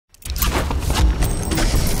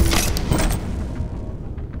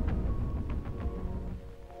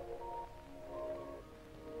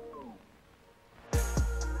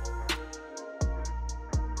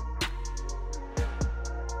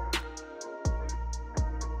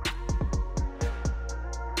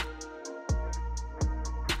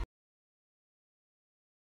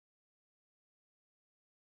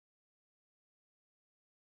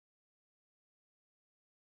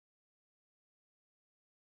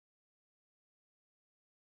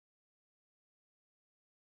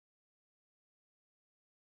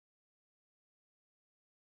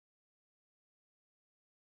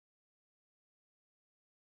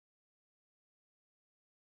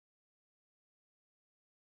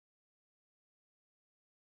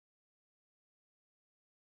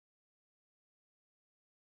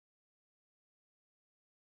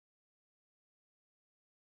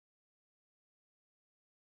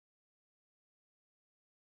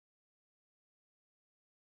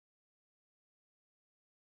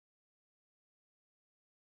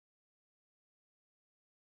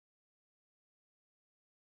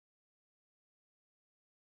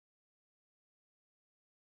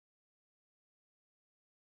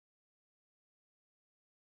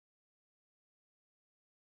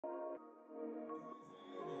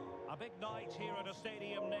A big night here at a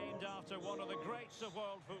stadium named after one of the greats of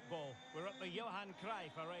world football. We're at the Johan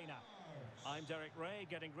Cruyff Arena. I'm Derek Ray,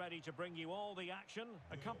 getting ready to bring you all the action,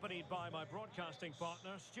 accompanied by my broadcasting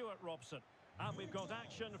partner, Stuart Robson. And we've got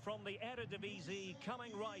action from the Eredivisie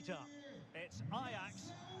coming right up. It's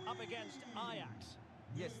Ajax up against Ajax.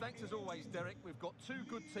 Yes, thanks as always, Derek. We've got two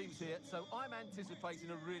good teams here, so I'm anticipating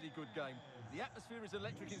a really good game. The atmosphere is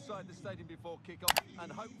electric inside the stadium before kick-off,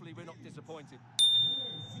 and hopefully we're not disappointed.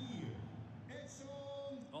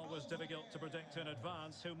 Always difficult to predict in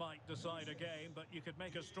advance who might decide a game, but you could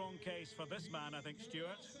make a strong case for this man, I think,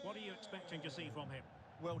 Stuart. What are you expecting to see from him?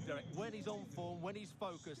 Well, Derek, when he's on form, when he's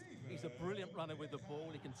focused, he's a brilliant runner with the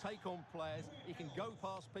ball. He can take on players, he can go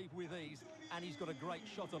past people with ease, and he's got a great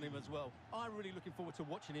shot on him as well. I'm really looking forward to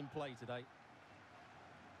watching him play today.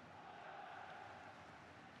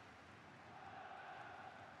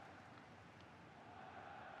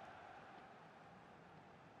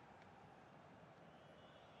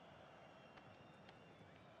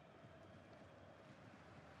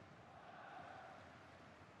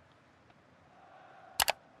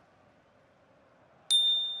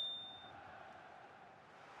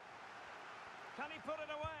 Can he put it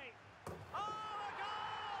away? Oh, a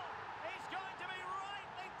goal! He's going to be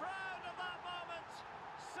rightly proud of that moment.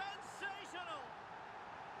 Sensational!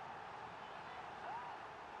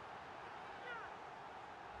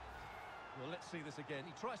 Well, let's see this again.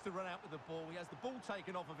 He tries to run out with the ball. He has the ball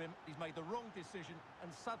taken off of him. He's made the wrong decision, and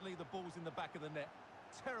suddenly the ball's in the back of the net.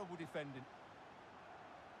 Terrible defending.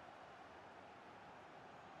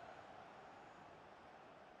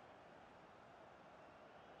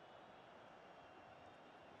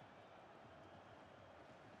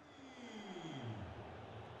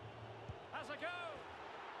 Has a go.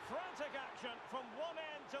 Frantic action from one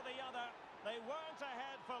end to the other. They weren't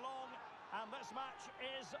ahead for long, and this match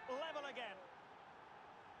is level again.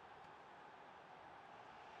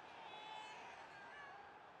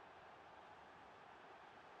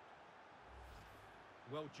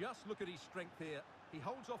 Well, just look at his strength here. He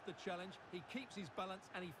holds off the challenge, he keeps his balance,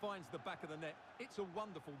 and he finds the back of the net. It's a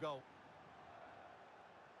wonderful goal.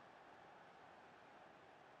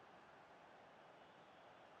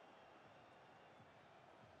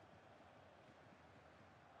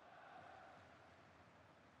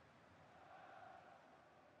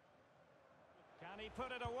 Can he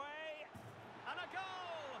put it away? And a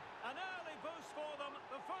goal! An early boost for them.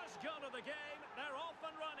 The first gun of the game. They're off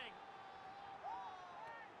and running.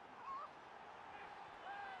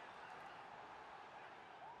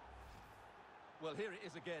 Well, here it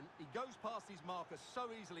is again. He goes past his marker so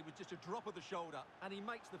easily with just a drop of the shoulder, and he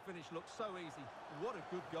makes the finish look so easy. What a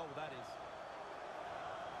good goal that is.